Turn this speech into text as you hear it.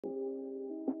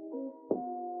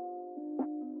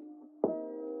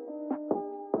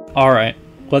Alright,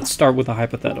 let's start with a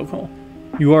hypothetical.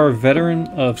 You are a veteran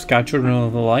of Sky Children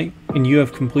of the Light, and you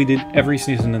have completed every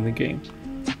season in the game.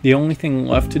 The only thing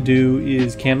left to do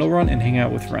is candle run and hang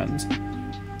out with friends.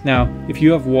 Now, if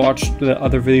you have watched the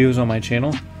other videos on my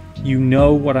channel, you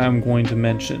know what I'm going to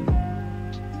mention.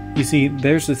 You see,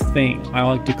 there's this thing I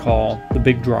like to call the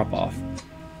big drop-off.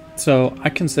 So I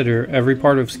consider every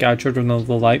part of Sky Children of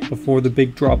the Light before the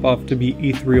big drop-off to be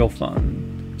ethereal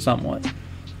fun, somewhat.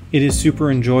 It is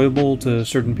super enjoyable to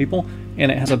certain people, and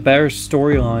it has a better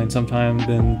storyline sometimes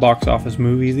than box office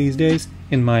movies these days,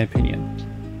 in my opinion.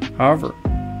 However,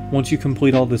 once you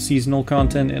complete all the seasonal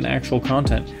content and actual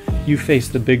content, you face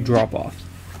the big drop-off.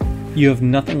 You have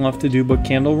nothing left to do but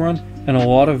candle run, and a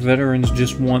lot of veterans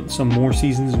just want some more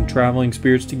seasons and traveling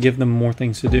spirits to give them more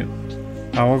things to do.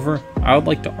 However, I would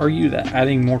like to argue that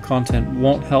adding more content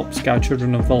won't help Sky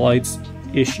Children of the Light's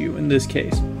issue in this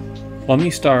case. Let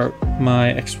me start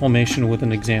my explanation with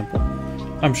an example.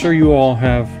 I'm sure you all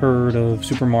have heard of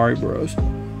Super Mario Bros.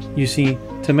 You see,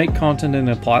 to make content in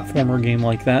a platformer game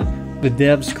like that, the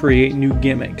devs create new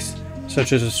gimmicks,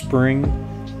 such as a spring,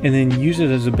 and then use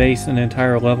it as a base and an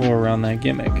entire level around that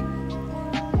gimmick.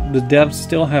 The devs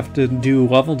still have to do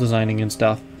level designing and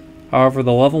stuff, however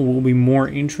the level will be more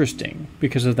interesting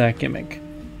because of that gimmick.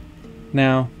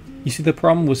 Now, you see the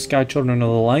problem with Sky Children of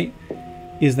the Light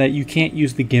is that you can't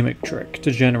use the gimmick trick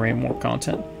to generate more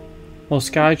content. While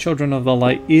Sky Children of the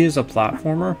Light is a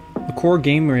platformer, the core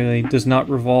game really does not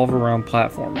revolve around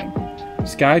platforming.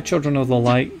 Sky Children of the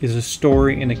Light is a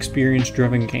story and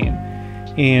experience-driven game,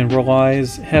 and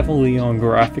relies heavily on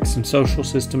graphics and social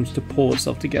systems to pull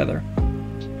itself together.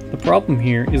 The problem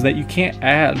here is that you can't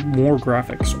add more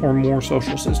graphics or more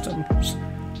social systems.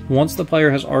 Once the player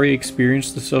has already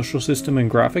experienced the social system and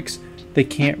graphics, they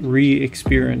can't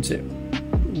re-experience it,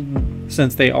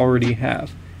 since they already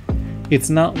have. It's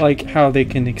not like how they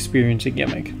can experience a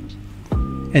gimmick.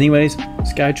 Anyways,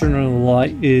 Sky Children of the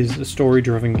Light is a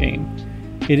story-driven game.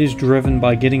 It is driven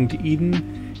by getting to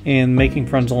Eden and making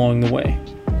friends along the way.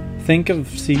 Think of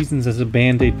seasons as a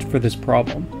band-aid for this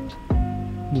problem.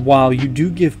 While you do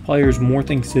give players more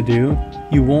things to do,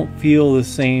 you won't feel the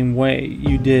same way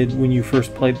you did when you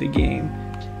first played the game.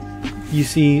 You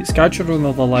see, Sky Children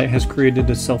of the Light has created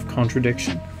a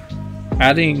self-contradiction.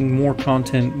 Adding more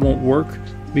content won't work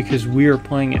because we are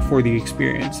playing it for the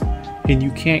experience, and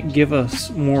you can't give us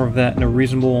more of that in a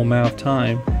reasonable amount of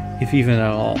time, if even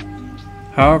at all.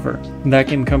 However, that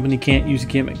game company can't use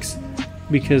gimmicks,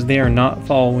 because they are not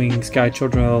following Sky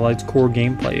Children of the Light's core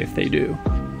gameplay if they do.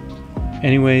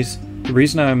 Anyways, the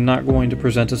reason I am not going to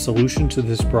present a solution to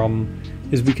this problem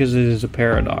is because it is a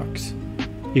paradox.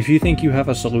 If you think you have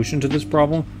a solution to this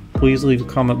problem, please leave a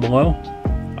comment below.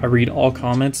 I read all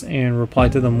comments and reply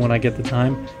to them when I get the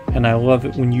time, and I love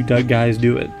it when you guys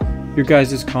do it. Your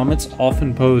guys' comments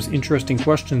often pose interesting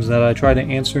questions that I try to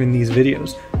answer in these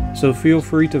videos, so feel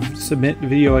free to submit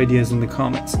video ideas in the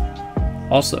comments.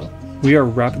 Also, we are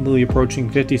rapidly approaching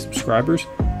 50 subscribers,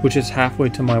 which is halfway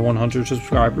to my 100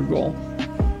 subscriber goal.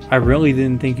 I really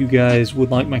didn't think you guys would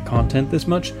like my content this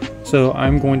much, so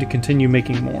I'm going to continue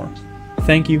making more.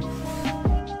 Thank you.